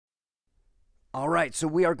All right, so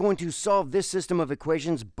we are going to solve this system of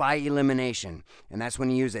equations by elimination. And that's when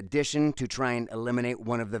you use addition to try and eliminate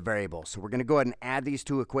one of the variables. So we're going to go ahead and add these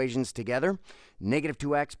two equations together. Negative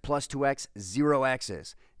 2x plus 2x,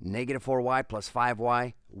 0x's. Negative 4y plus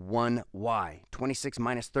 5y, 1y. 26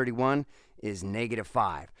 minus 31 is negative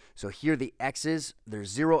 5. So here the x's, there's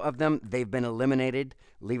 0 of them. They've been eliminated,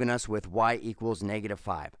 leaving us with y equals negative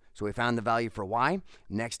 5. So we found the value for y.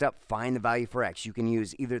 Next up, find the value for x. You can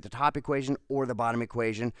use either the top equation or the bottom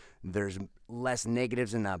equation. There's less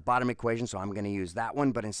negatives in the bottom equation, so I'm going to use that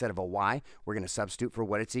one. But instead of a y, we're going to substitute for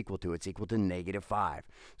what it's equal to. It's equal to negative 5.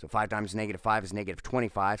 So 5 times negative 5 is negative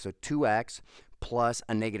 25. So 2x plus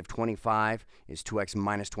a negative 25 is 2x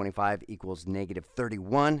minus 25 equals negative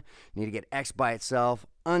 31. You need to get x by itself,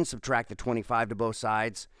 unsubtract the 25 to both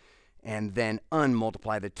sides, and then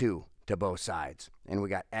unmultiply the 2 to both sides. And we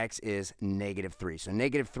got x is negative 3. So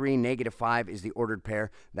negative 3, negative 5 is the ordered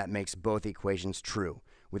pair that makes both equations true.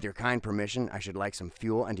 With your kind permission, I should like some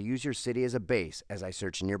fuel and to use your city as a base as I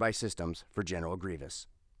search nearby systems for General Grievous.